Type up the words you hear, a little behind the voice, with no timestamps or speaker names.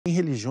Tem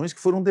religiões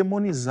que foram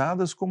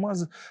demonizadas como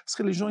as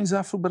religiões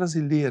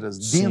afro-brasileiras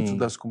dentro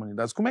das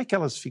comunidades. Como é que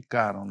elas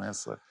ficaram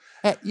nessa?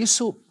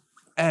 Isso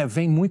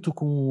vem muito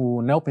com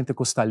o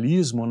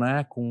neopentecostalismo,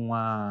 né, com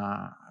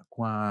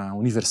a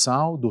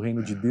Universal, do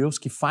Reino de Deus,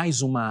 que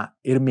faz uma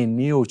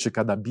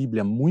hermenêutica da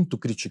Bíblia muito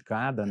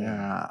criticada, né?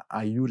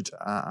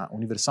 A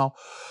Universal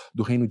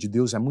do Reino de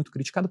Deus é muito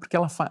criticada porque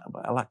ela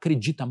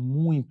acredita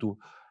muito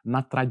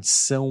na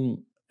tradição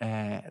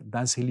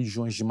das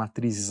religiões de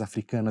matrizes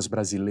africanas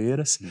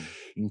brasileiras,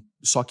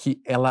 só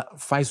que ela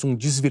faz um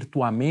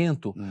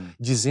desvirtuamento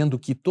dizendo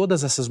que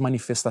todas essas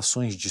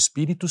manifestações de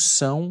espíritos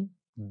são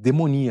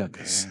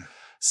demoníacas,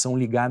 são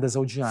ligadas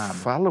ao diabo.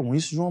 Falam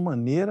isso de uma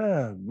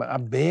maneira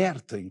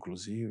aberta,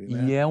 inclusive.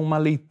 Né? E é uma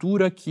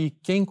leitura que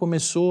quem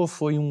começou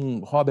foi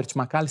um Robert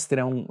McAlister,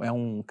 é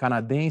um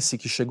canadense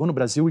que chegou no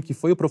Brasil e que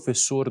foi o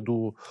professor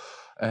do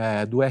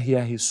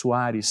R.R.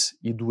 Soares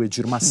e do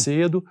Edir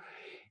Macedo,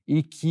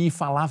 e que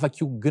falava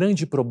que o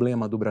grande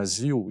problema do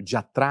Brasil, de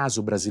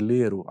atraso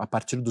brasileiro, a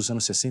partir dos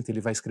anos 60 ele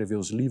vai escrever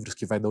os livros,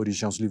 que vai dar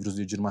origem aos livros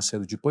do Edir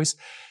Macedo depois,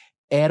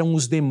 eram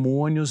os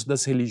demônios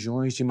das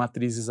religiões de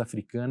matrizes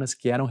africanas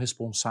que eram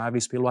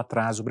responsáveis pelo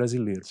atraso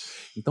brasileiro.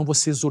 Então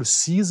você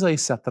exorciza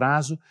esse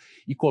atraso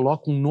e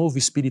coloca um novo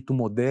espírito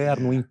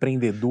moderno,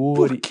 empreendedor.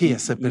 Por que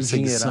essa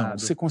perseguição?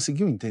 Você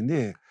conseguiu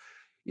entender?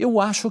 Eu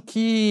acho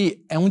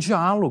que é um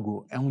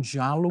diálogo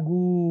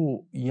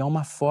e é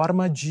uma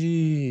forma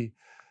de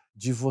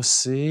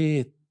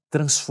você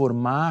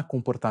transformar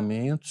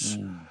comportamentos,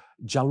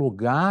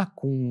 dialogar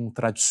com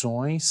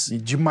tradições. E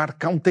de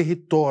marcar um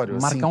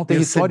território. Marcar um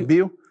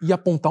território e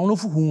apontar um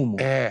novo rumo.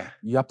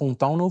 E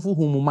apontar um novo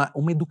rumo.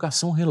 Uma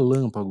educação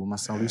relâmpago,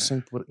 Marcelo.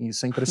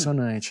 Isso é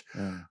impressionante.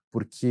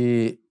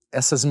 Porque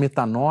essas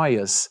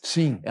metanoias,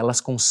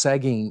 elas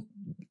conseguem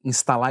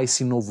instalar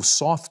esse novo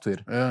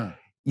software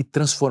e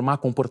transformar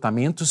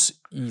comportamentos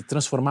e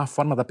transformar a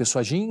forma da pessoa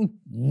agir em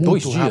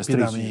 2 dias,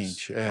 3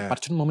 dias. A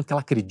partir do momento que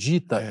ela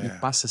acredita e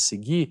passa a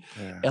seguir,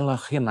 ela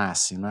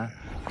renasce, né?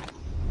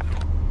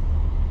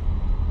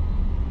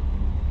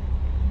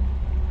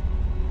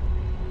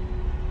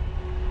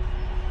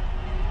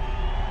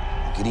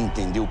 Eu queria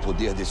entender o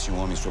poder desse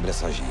homem sobre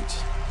essa gente.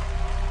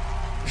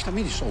 Mas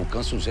também ele só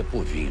alcança o Zé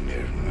Povinho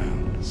mesmo,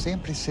 né?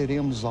 Sempre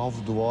seremos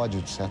alvo do ódio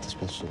de certas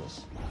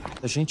pessoas.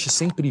 A gente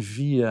sempre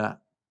via,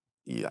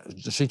 e a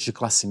gente de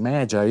classe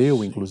média,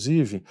 eu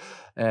inclusive,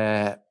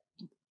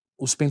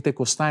 os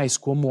pentecostais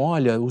como,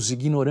 olha, os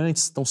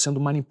ignorantes estão sendo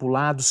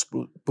manipulados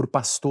por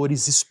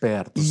pastores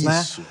espertos,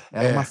 né?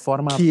 Era uma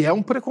forma... Que é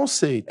um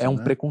preconceito. É um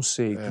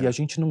preconceito. E a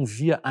gente não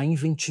via a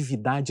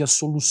inventividade, as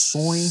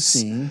soluções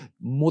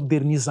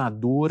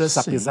modernizadoras,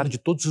 apesar de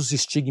todos os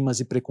estigmas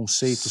e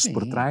preconceitos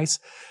por trás,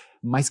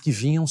 mas que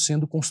vinham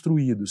sendo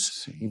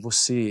construídos. Em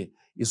você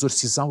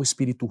exorcizar o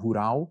espírito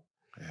rural,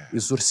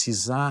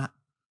 exorcizar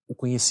o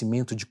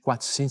conhecimento de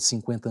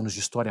 450 anos de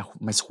história,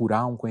 mas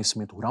rural, um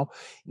conhecimento rural,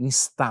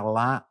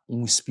 instalar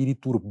um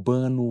espírito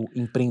urbano,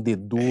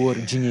 empreendedor,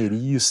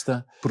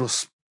 dinheirista.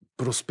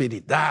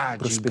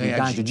 Prosperidade,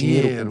 ganhar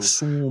dinheiro,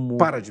 consumo.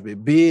 Para de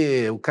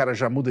beber, o cara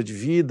já muda de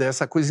vida,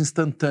 essa coisa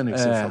instantânea que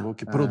você falou,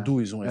 que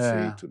produz um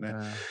efeito. Né?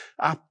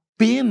 A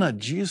pena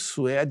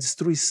disso é a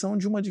destruição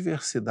de uma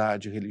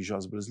diversidade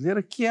religiosa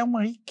brasileira que é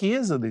uma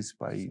riqueza desse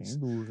país. Sem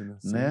dúvida,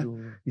 né? sem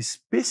dúvida.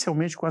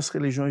 Especialmente com as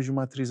religiões de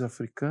matriz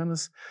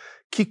africanas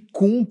que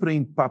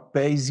cumprem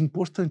papéis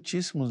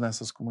importantíssimos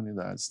nessas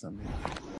comunidades também.